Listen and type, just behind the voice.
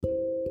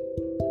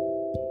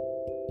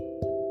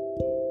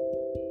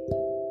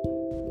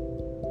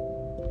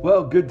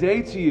Well, good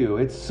day to you.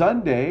 It's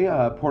Sunday,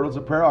 Portals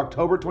of Prayer,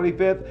 October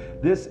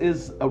 25th. This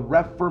is a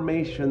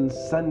Reformation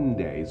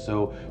Sunday.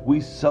 So we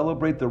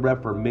celebrate the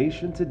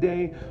Reformation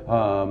today.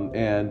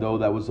 And though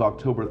that was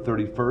October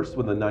 31st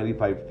when the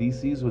 95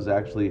 Theses was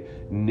actually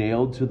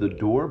nailed to the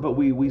door, but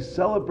we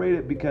celebrate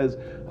it because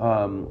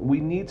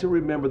we need to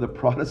remember the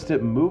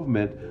Protestant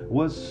movement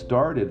was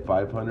started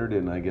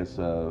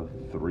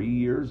 3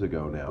 years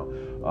ago now.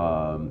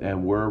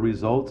 And we're a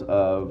result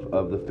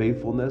of the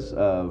faithfulness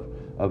of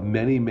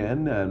many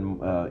men,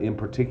 and in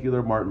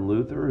particular Martin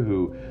Luther,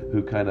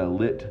 who kind of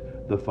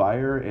lit the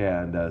fire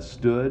and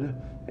stood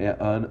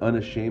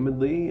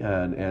unashamedly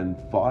and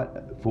fought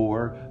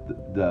for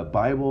the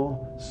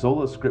Bible,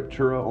 sola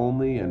scriptura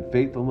only, and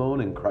faith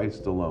alone in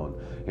Christ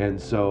alone. And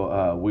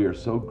so we are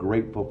so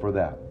grateful for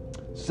that.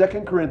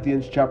 2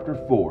 Corinthians chapter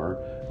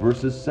 4,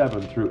 verses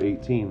 7 through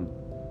 18.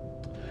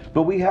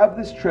 But we have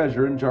this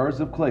treasure in jars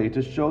of clay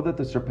to show that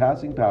the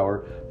surpassing power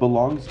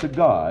belongs to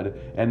God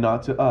and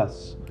not to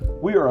us.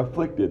 We are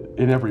afflicted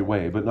in every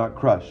way, but not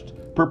crushed,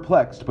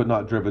 perplexed, but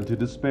not driven to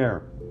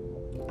despair,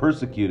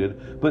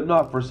 persecuted, but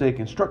not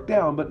forsaken, struck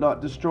down, but not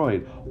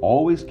destroyed,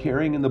 always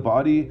carrying in the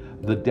body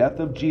the death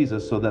of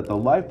Jesus, so that the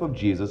life of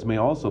Jesus may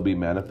also be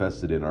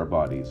manifested in our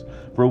bodies.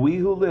 For we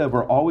who live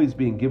are always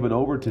being given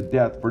over to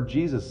death for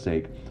Jesus'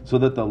 sake, so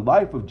that the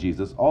life of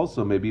Jesus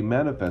also may be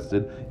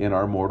manifested in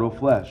our mortal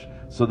flesh,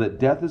 so that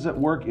death is at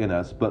work in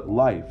us, but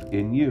life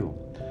in you.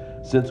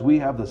 Since we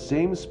have the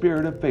same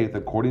spirit of faith,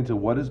 according to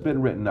what has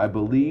been written, I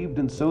believed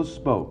and so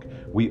spoke.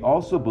 We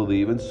also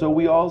believe and so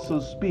we also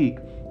speak,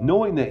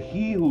 knowing that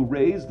he who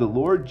raised the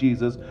Lord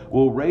Jesus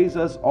will raise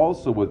us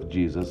also with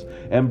Jesus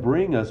and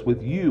bring us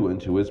with you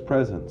into his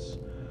presence.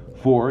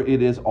 For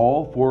it is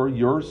all for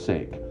your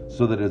sake,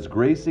 so that as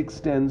grace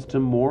extends to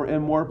more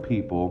and more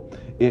people,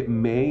 it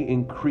may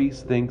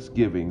increase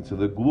thanksgiving to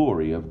the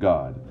glory of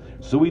God.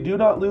 So we do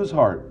not lose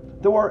heart.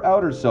 Though our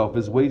outer self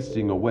is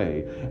wasting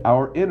away,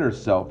 our inner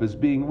self is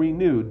being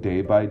renewed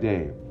day by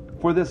day.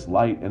 For this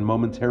light and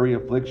momentary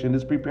affliction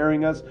is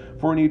preparing us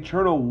for an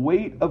eternal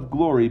weight of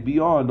glory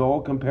beyond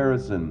all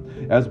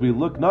comparison, as we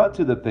look not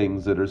to the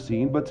things that are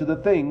seen, but to the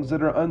things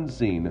that are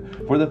unseen.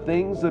 For the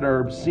things that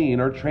are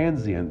seen are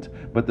transient,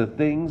 but the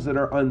things that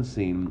are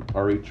unseen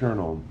are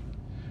eternal.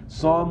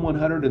 Psalm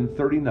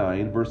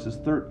 139, verses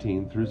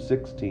 13 through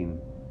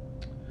 16.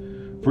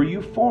 For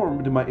you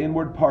formed my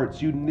inward parts,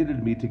 you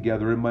knitted me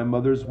together in my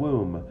mother's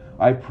womb.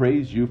 I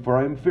praise you, for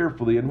I am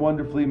fearfully and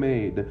wonderfully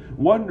made.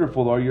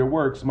 Wonderful are your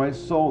works, my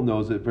soul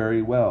knows it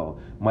very well.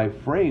 My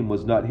frame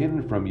was not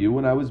hidden from you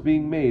when I was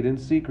being made in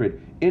secret,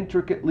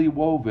 intricately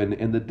woven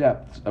in the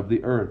depths of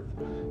the earth.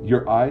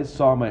 Your eyes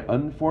saw my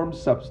unformed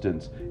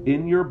substance.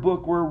 In your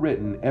book were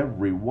written,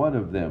 every one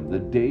of them, the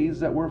days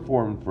that were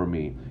formed for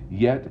me,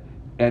 yet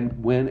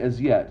and when as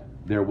yet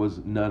there was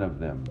none of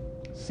them.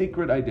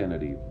 Secret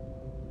identity.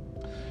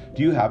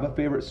 Do you have a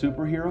favorite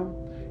superhero?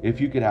 If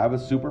you could have a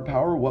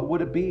superpower, what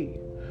would it be?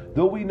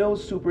 Though we know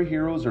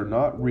superheroes are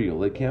not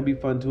real, it can be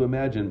fun to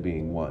imagine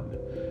being one.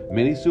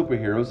 Many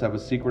superheroes have a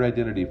secret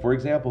identity. For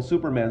example,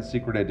 Superman's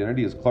secret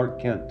identity is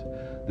Clark Kent.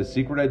 The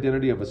secret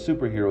identity of a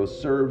superhero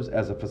serves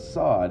as a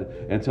facade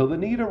until the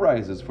need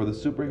arises for the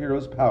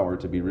superhero's power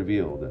to be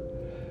revealed.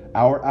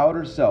 Our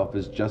outer self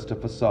is just a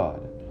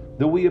facade.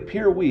 Though we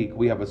appear weak,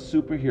 we have a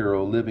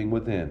superhero living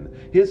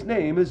within. His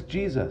name is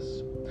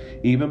Jesus.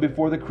 Even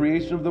before the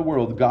creation of the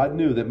world, God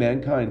knew that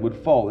mankind would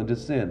fall into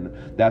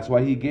sin. That's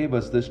why he gave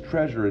us this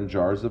treasure in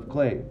jars of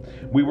clay.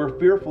 We were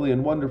fearfully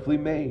and wonderfully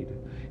made.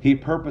 He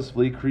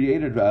purposefully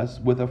created us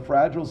with a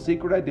fragile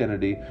secret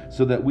identity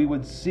so that we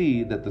would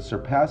see that the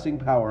surpassing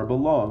power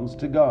belongs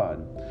to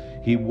God.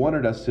 He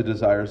wanted us to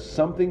desire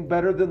something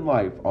better than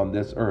life on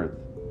this earth.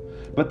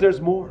 But there's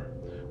more.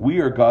 We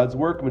are God's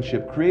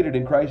workmanship, created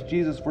in Christ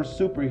Jesus for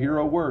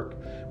superhero work.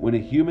 When a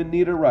human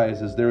need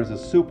arises, there is a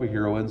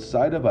superhero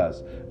inside of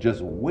us, just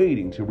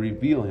waiting to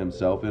reveal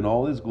himself in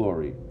all his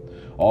glory.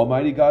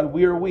 Almighty God,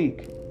 we are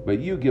weak, but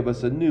you give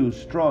us a new,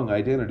 strong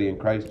identity in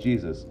Christ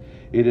Jesus.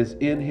 It is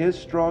in his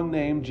strong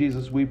name,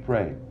 Jesus, we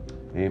pray.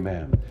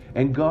 Amen.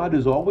 And God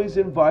is always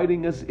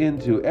inviting us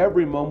into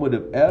every moment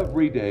of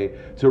every day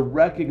to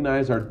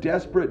recognize our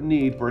desperate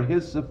need for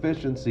his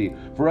sufficiency,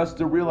 for us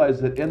to realize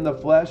that in the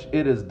flesh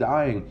it is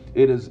dying,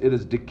 it is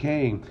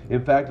decaying.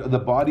 In fact, the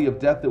body of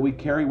death that we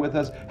carry with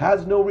us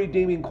has no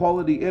redeeming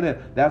quality in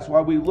it. That's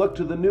why we look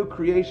to the new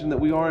creation that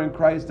we are in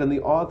Christ and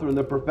the author and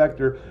the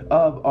perfecter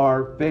of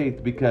our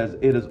faith, because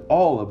it is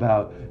all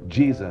about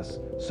Jesus.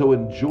 So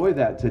enjoy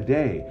that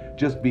today.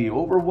 Just be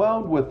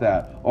overwhelmed with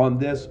that on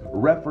this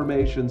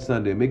Reformation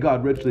Sunday. May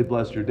God richly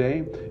bless your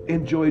day.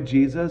 Enjoy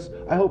Jesus.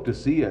 I hope to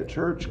see you at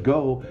church.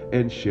 Go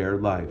and share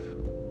life.